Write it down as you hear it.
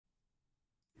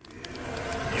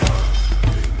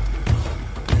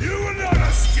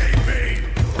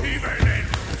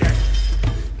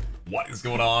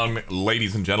What's going on,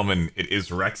 ladies and gentlemen? It is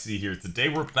Rexsi here. Today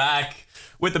we're back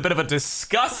with a bit of a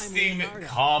disgusting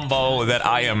combo that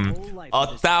I am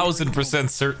 1000%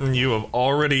 certain you have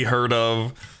already heard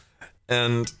of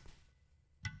and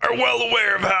are well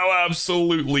aware of how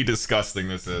absolutely disgusting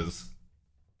this is.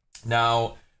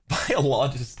 Now,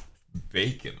 biologist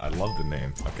bacon. I love the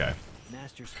name. Okay.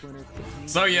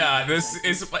 So yeah,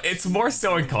 it's more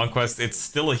so in Conquest. It's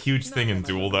still a huge thing in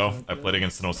Duel though. I played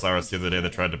against an Osiris the other day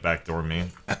that tried to backdoor me.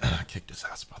 I kicked his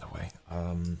ass, by the way.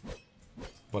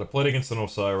 But I played against an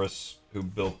Osiris who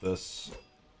built this,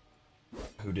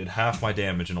 who did half my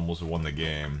damage and almost won the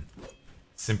game,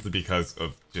 simply because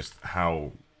of just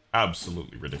how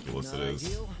absolutely ridiculous it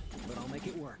is.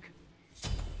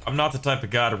 I'm not the type of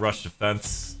guy to rush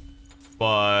defense,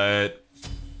 but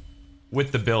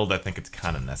with the build, I think it's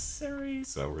kind of necessary,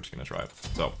 so we're just gonna try it.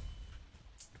 So,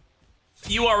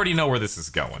 you already know where this is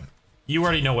going. You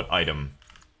already know what item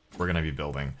we're gonna be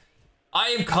building.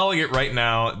 I am calling it right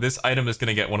now. This item is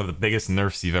gonna get one of the biggest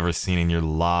nerfs you've ever seen in your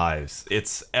lives.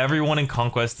 It's everyone in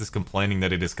Conquest is complaining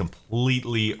that it is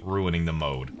completely ruining the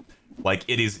mode. Like,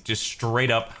 it is just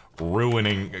straight up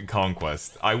ruining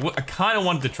Conquest. I kind of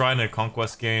wanted to try in a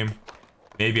Conquest game.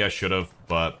 Maybe I should have,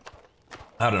 but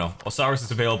I don't know. Osiris is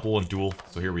available in Duel,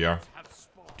 so here we are.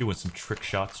 Doing some trick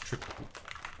shots. Look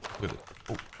at it.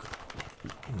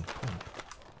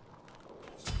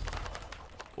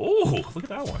 Oh, look at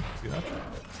that one. See that?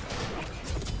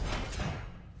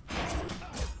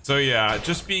 So yeah,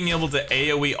 just being able to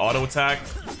AoE auto attack,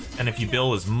 and if you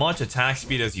build as much attack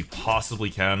speed as you possibly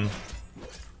can.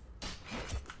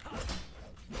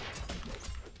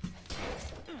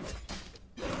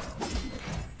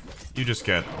 You just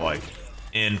get, like,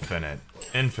 infinite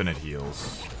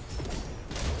heals.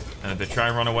 And if they try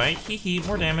and run away, hee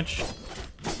more damage.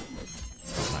 Nice,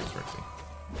 Rexsi.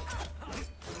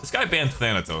 This guy banned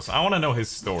Thanatos. I want to know his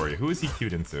story. Who is he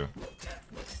queued into?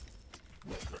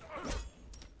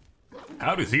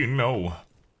 How does he know?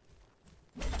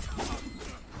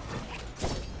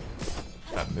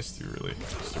 That missed you, really,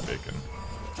 Mr. Bacon.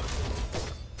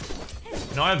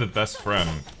 You know, I have a best friend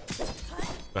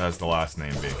that has the last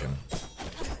name Bacon.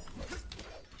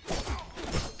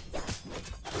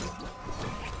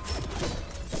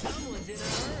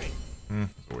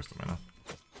 It's a waste of mana.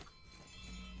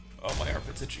 Oh, my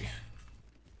armpit's itchy.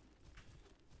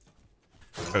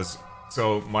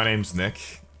 So, my name's Nick.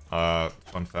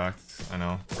 Fun fact. I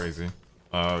know, crazy.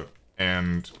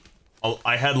 And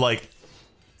I had like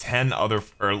 10 other,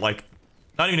 or like,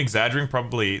 not even exaggerating,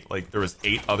 probably like there was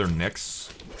 8 other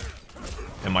Nicks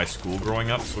in my school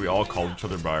growing up, so we all called each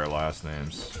other by our last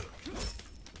names.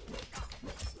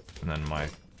 And then my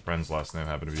friend's last name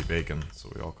happened to be Bacon, so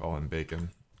we all call him Bacon.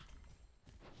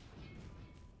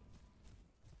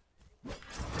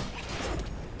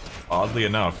 Oddly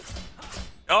enough.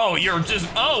 Oh, you're just,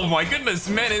 oh my goodness,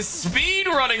 man is speed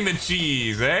running the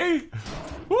cheese, eh?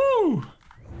 Woo!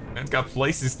 Man's got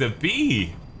places to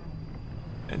be.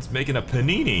 Man's making a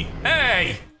panini.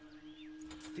 Hey!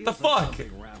 The fuck?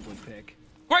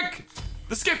 Quick!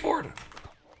 The skateboard!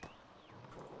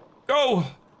 Go!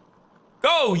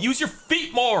 Go! Use your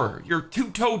feet more! You're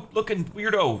two-toed looking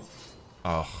weirdo.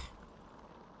 Ugh.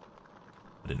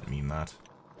 I didn't mean that.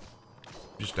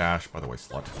 Just dash, by the way,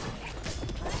 slut.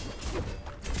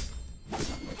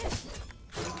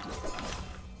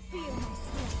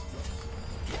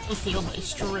 I feel my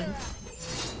strength.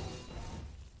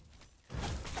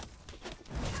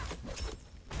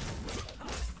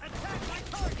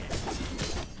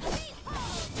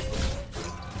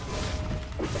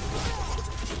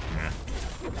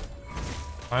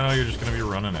 I know you're just gonna be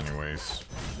running anyways.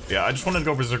 Yeah, I just wanted to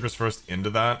go Berserkers first into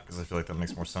that, because I feel like that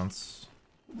makes more sense.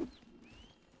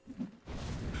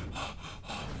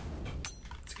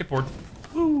 Skateboard.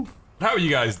 Woo. How are you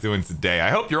guys doing today? I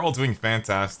hope you're all doing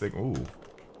fantastic. Ooh.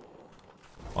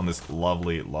 On this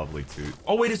lovely, lovely toot.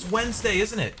 Oh wait, it's Wednesday,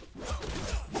 isn't it?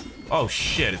 Oh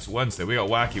shit, it's Wednesday. We got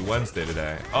Wacky Wednesday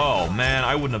today. Oh man,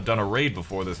 I wouldn't have done a raid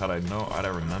before this had I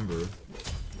remember.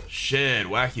 Shit,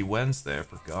 Wacky Wednesday, I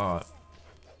forgot.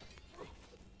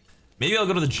 Maybe I'll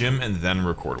go to the gym and then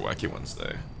record Wacky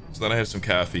Wednesday. So then I have some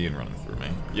caffeine running through me.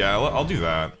 Yeah, I'll do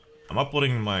that. I'm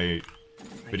uploading my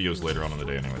videos later on in the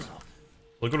day anyways.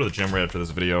 We'll go to the gym right after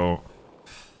this video.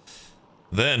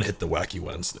 Then hit the Wacky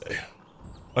Wednesday.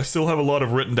 I still have a lot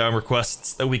of written down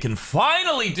requests that we can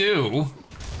finally do,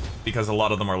 because a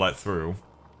lot of them are let through.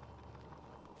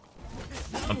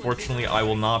 Unfortunately, I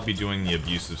will not be doing the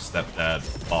abusive stepdad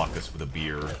Bacchus with a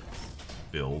beer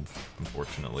build,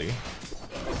 unfortunately.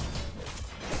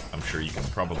 I'm sure you can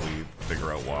probably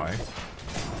figure out why.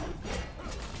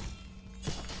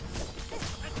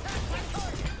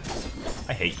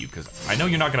 I hate you because I know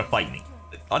you're not gonna fight me.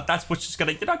 That's what's just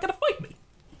gonna, you're not gonna fight me.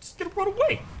 You're just gonna run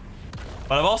away.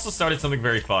 But I've also started something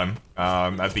very fun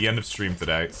at the end of stream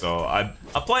today. So I'm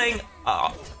playing,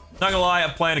 not gonna lie,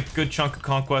 I'm playing a good chunk of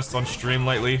Conquest on stream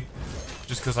lately.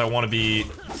 Just because I want to be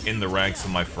in the ranks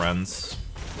of my friends.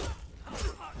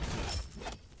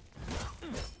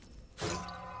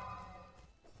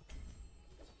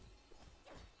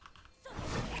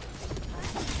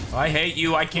 I hate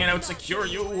you, I can't out-secure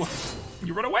you!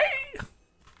 You run away!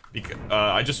 Because,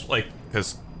 I just, like,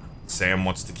 because Sam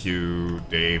wants to queue,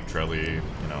 Dave, Trelly,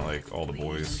 you know, like, all the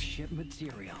boys.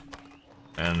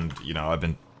 And, you know, I've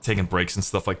been taking breaks and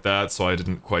stuff like that, so I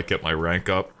didn't quite get my rank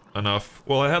up enough.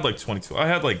 Well, I had, like, 22, I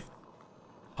had, like,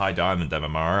 high diamond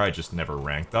MMR, I just never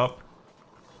ranked up.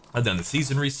 And then the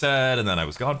season reset, and then I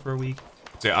was gone for a week.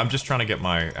 So yeah, I'm just trying to get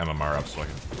my MMR up so I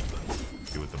can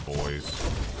be with the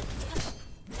boys.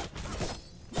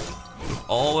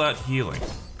 All that healing.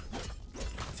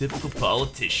 Typical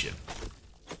politician.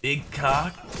 Big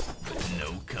cock, but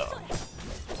no cum.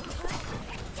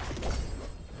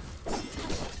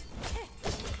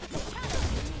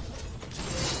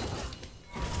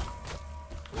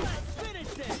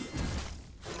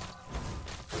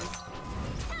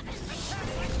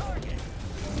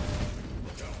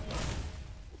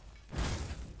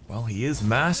 Well, he is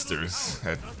masters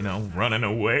at, you know, running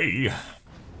away.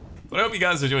 But I hope you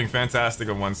guys are doing fantastic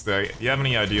on Wednesday. If you have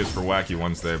any ideas for Wacky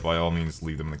Wednesday, by all means,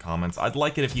 leave them in the comments. I'd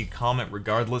like it if you comment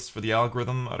regardless for the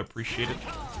algorithm. I'd appreciate it.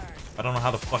 I don't know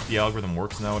how the fuck the algorithm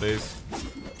works nowadays.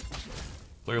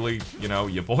 Clearly, you know,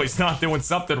 your boy's not doing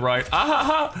something right.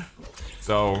 Ah-ha-ha!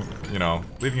 So, you know,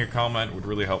 leaving a comment would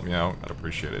really help me out. I'd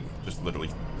appreciate it. Just literally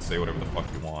say whatever the fuck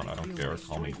you want. I don't care.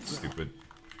 Call me stupid,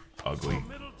 ugly,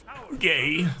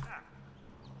 gay,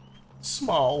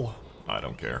 small. I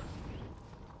don't care.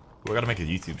 Ooh, I gotta make a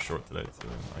YouTube short today, too.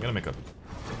 I gotta make a...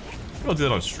 I'll do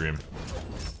that on stream.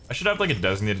 I should have, like, a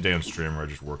designated day on stream where I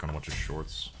just work on a bunch of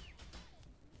shorts.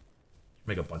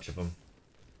 Make a bunch of them.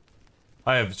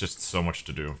 I have just so much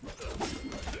to do.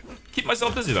 Keep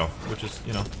myself busy, though, which is,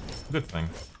 you know, a good thing.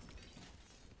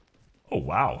 Oh,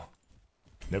 wow.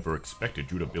 Never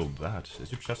expected you to build that.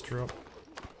 Is your Chester up?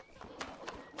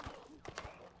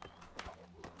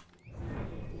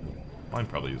 Mine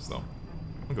probably is, though.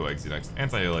 I'll go Eggsy next.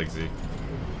 Anti-heal Eggsy.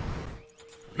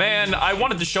 Man, I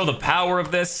wanted to show the power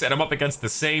of this, and I'm up against the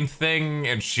same thing,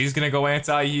 and she's gonna go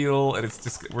anti-heal, and it's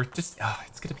just, we're just,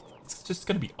 it's just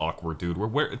gonna be awkward, dude.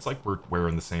 It's like we're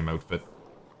wearing the same outfit.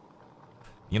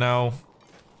 You know?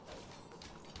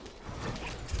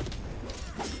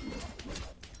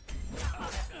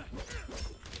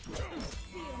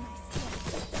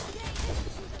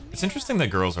 It's interesting that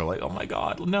girls are like, oh my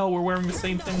god, no, we're wearing the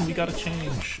same thing, we gotta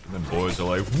change. And then boys are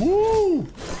like, woo!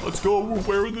 Let's go, we're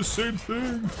wearing the same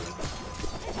thing.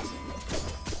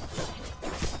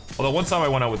 Although one time I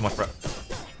went out with my friend.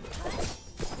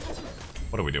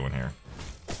 What are we doing here?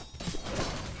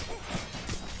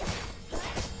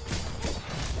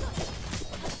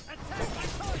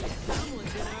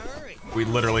 We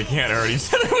literally can't hurt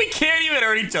each other. We can't even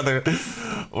hurt each other.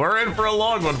 We're in for a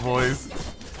long one, boys.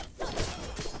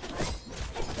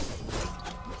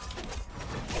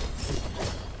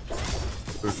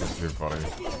 This is too funny.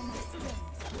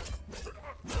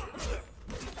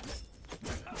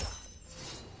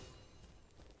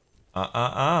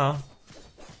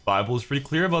 Bible is pretty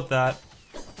clear about that.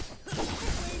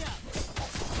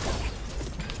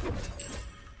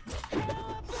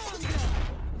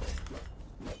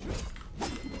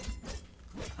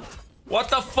 What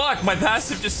the fuck? My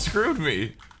passive just screwed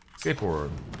me.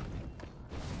 Skateboard.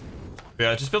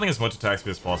 Yeah, just building as much attack speed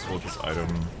as possible with this item.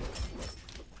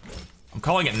 I'm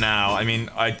calling it now. I mean,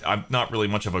 I'm not really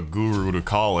much of a guru to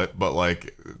call it, but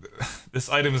like, this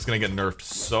item is gonna get nerfed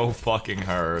so fucking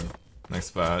hard.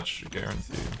 Next patch,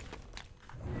 guaranteed.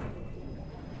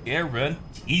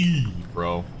 Guaranteed,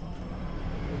 bro.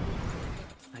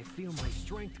 I feel my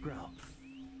strength grow.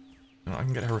 No, I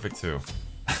can get horrific too.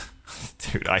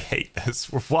 Dude, I hate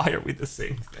this. Why are we the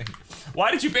same thing?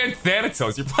 Why did you ban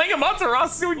Thanatos? You're playing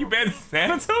Amaterasu and you banned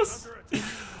Thanatos?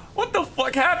 What the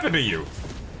fuck happened to you?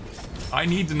 I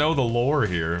need to know the lore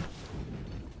here.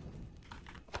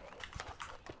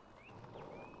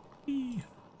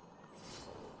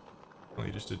 Well,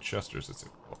 you just did Chester's. It's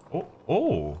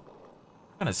oh.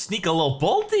 Gonna sneak a little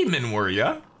bull demon, were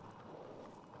ya?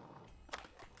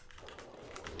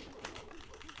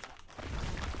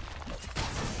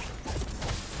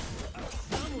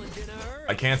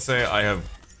 I can't say I have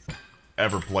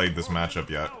ever played this matchup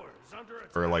yet.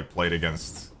 Or like played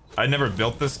against. I never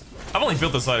built this. I've only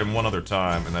built this item one other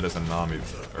time, and that is a Nami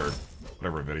or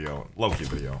whatever video. Loki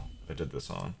video, I I did this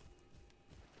on.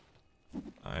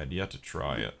 I had yet to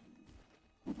try it.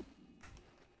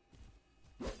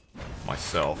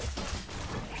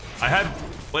 Myself. I had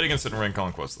played against it in Ranked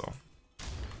Conquest, though.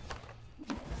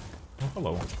 Oh,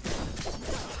 hello.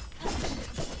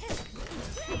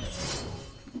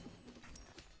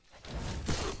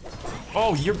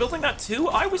 Oh, you're building that too?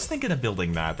 I was thinking of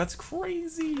building that. That's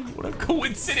crazy. What a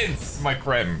coincidence, my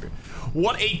friend.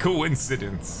 What a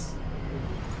coincidence.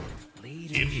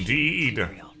 Indeed.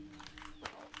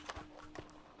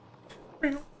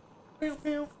 Ready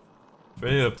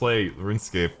to play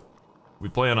RuneScape. We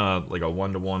play on a like a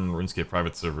 1-to-1 RuneScape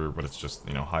private server, but it's just,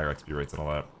 you know, higher XP rates and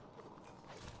all that.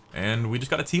 And we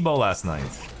just got a T-ball last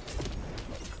night.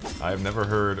 I've never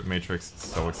heard Matrix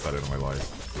so excited in my life.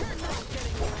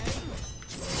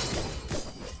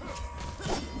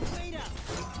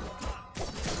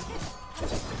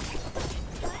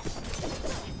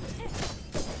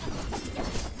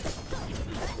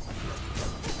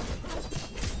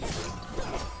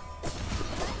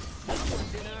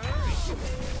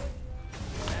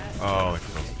 Oh,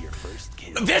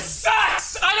 this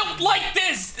sucks! I don't like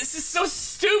this! This is so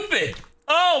stupid!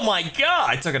 Oh my god!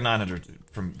 I took a 900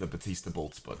 from the Batista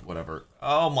bolts, but whatever.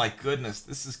 Oh my goodness,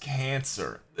 this is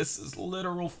cancer. This is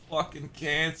literal fucking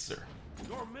cancer.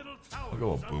 I'll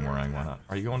go a boomerang, why not?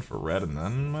 Are you going for red and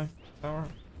then my tower?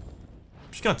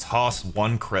 I'm just gonna toss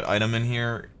one crit item in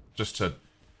here, just to...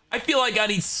 I feel like I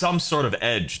need some sort of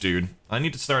edge, dude. I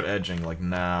need to start edging, like,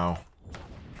 now.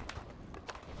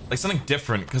 Like something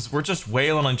different, because we're just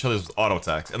wailing on each other's auto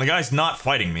attacks. And the guy's not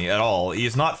fighting me at all. He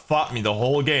has not fought me the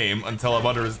whole game until I'm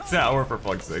under his tower, for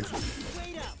fuck's sake.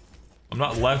 I'm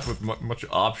not left with much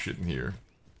option here.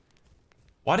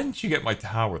 Why didn't you get my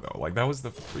tower, though? Like, that was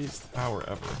the freest tower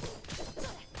ever.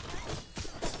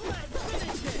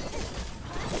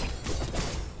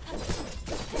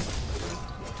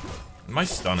 My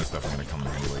stun is definitely gonna come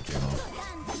in anyway, you know.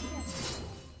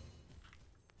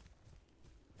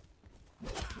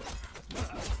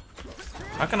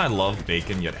 How can I love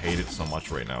bacon yet hate it so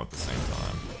much right now at the same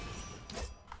time?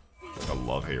 It's like a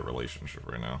love-hate relationship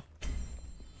right now.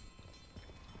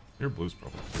 Your blue's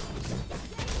probably good, isn't it?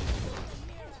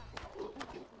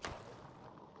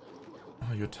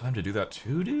 Oh, you had time to do that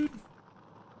too, dude?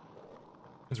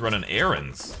 He's running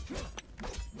errands.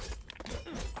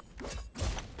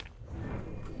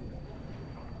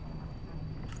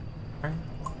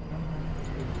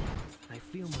 I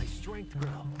feel my strength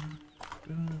grow.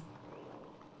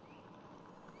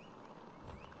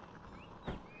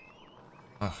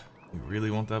 Ugh, you really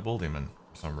want that bull demon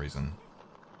for some reason.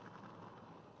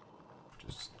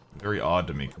 Which is very odd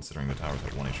to me considering the tower's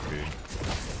at 1 HP.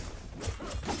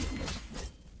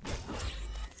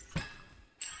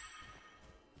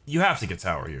 You have to get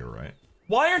tower here, right?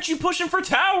 Why aren't you pushing for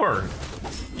tower?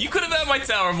 You could have had my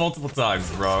tower multiple times,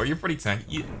 bro. You're pretty tanky.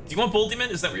 Do you want bull demon?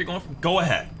 Is that where you're going for? Go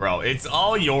ahead, bro. It's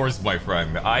all yours, my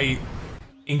friend. I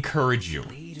encourage you.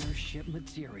 Leadership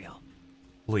material.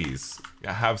 Please,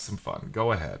 have some fun.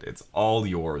 Go ahead. It's all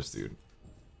yours, dude.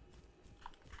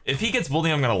 If he gets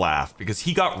bullied, I'm gonna laugh, because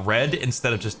he got red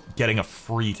instead of just getting a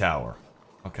free tower.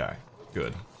 Okay,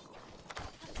 good.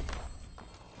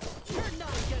 You're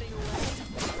not getting away.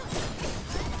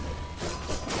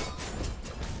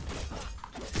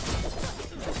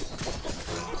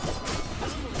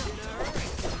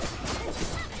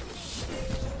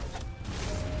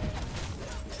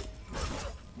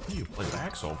 You play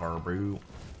back so far, bro.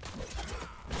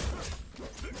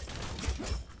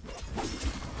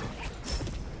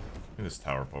 Look at this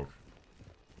tower poke.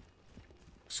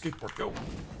 Skateboard, go.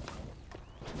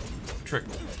 Trick.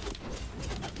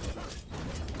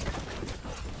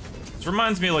 This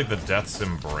reminds me of like the Death's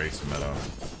Embrace meta.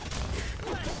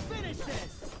 Finish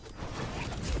this.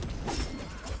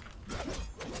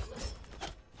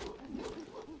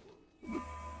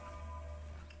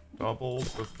 Double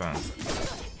defense.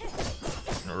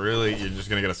 Really? You're just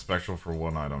gonna get a spectral for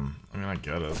one item? I mean, I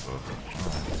get it, but...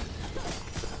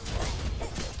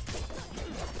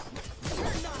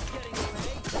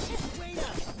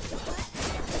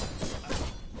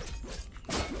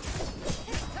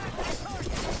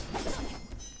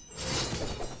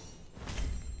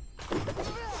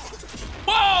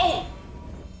 Whoa!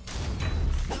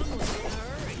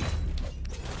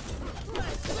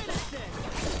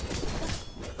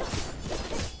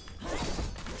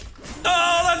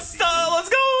 Let's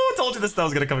go! Told you this stuff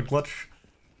was gonna come in clutch.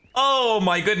 Oh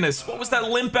my goodness, what was that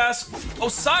limp ass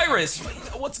Osiris?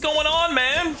 What's going on,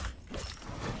 man?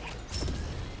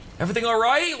 Everything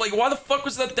alright? Like, why the fuck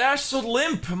was that dash so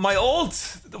limp? My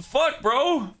ult? The fuck,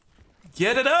 bro?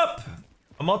 Get it up!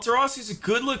 Amaterasu a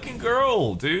good looking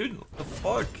girl, dude. What the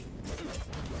fuck?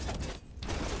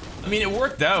 I mean, it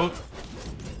worked out.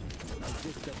 Is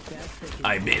this the best they can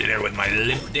I made her with my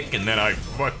limp dick and then I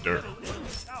fucked her.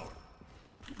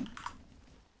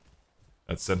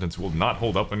 That sentence will not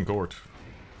hold up in court.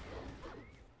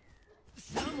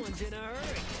 Someone's in a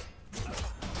hurry.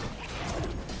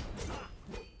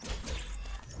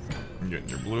 I'm getting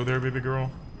your blue there, baby girl.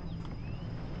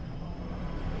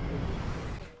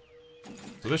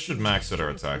 So this should max out our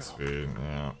attack speed,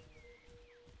 yeah.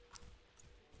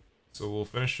 So we'll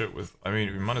finish it with, I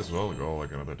mean, we might as well go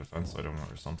like another defense item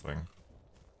or something.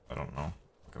 I don't know.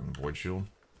 Like a void shield.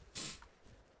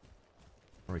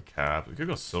 Or a cap. We could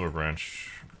go silver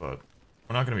branch, but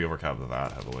we're not gonna be overcapped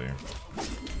that heavily.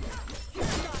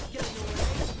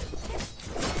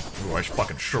 Ooh, I should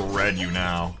fucking shred you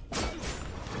now.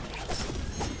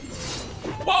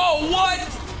 Whoa, what?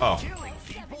 Oh.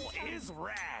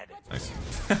 Nice.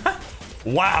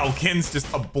 Wow, Kins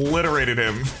just obliterated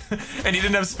him. And he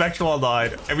didn't have Spectral all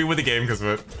died. And we win the game because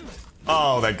of it.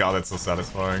 Oh, thank God, that's so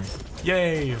satisfying.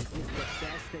 Yay.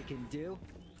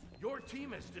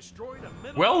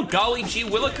 Well, golly gee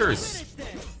willikers.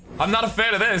 I'm not a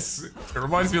fan of this. It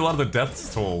reminds me a lot of the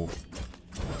Death's Toll.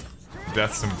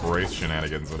 Death's Embrace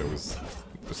shenanigans, but it was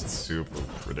just super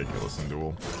ridiculous in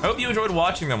Duel. I hope you enjoyed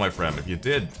watching them, my friend. If you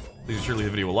did, please surely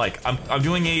leave the video a like. I'm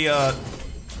doing a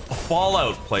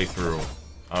Fallout playthrough.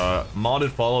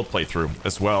 Modded Fallout playthrough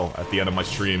as well at the end of my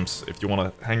streams. If you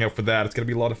want to hang out for that, it's gonna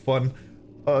be a lot of fun.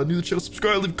 New to the channel,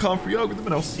 subscribe, leave a comment for the algorithm,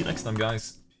 and I'll see you next time,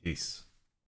 guys. Peace.